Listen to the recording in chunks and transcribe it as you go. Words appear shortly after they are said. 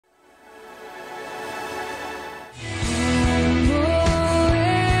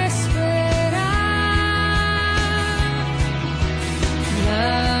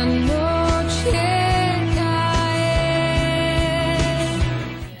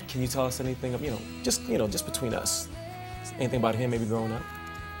can you tell us anything, just between us? Anything about him maybe growing up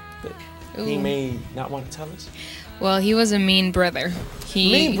that he may not want to tell us? Well, he was a mean brother.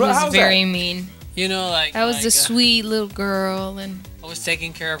 He was very mean. You know, like... I was the sweet little girl, and... I was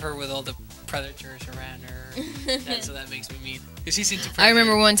taking care of her with all the predators around her. So that makes me mean. Because he seemed to... I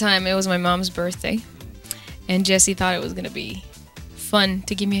remember one time, it was my mom's birthday, and Jesse thought it was going to be fun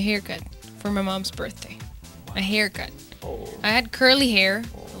to give me a haircut for my mom's birthday. A haircut. Oh. I had curly hair,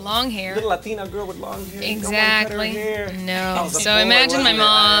 long hair. Little Latina girl with long hair. Exactly. You don't want to cut her hair. No. So So imagine my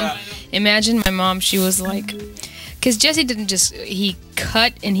mom. Imagine my mom. She was like, because Jesse didn't just, he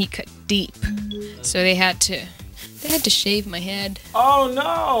cut and he cut deep. So they had to shave my head. Oh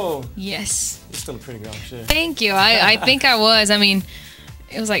no. Yes. You're still a pretty girl, sure. Thank you. I think I was. I mean,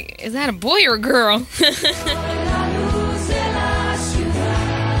 it was like, is that a boy or a girl?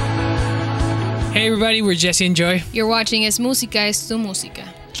 Hey everybody, we're Jesse and Joy. You're watching Es Música, es tu música.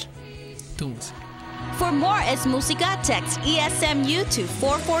 Tu música. For more Es Música, text ESMU to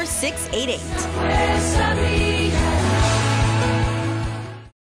 44688.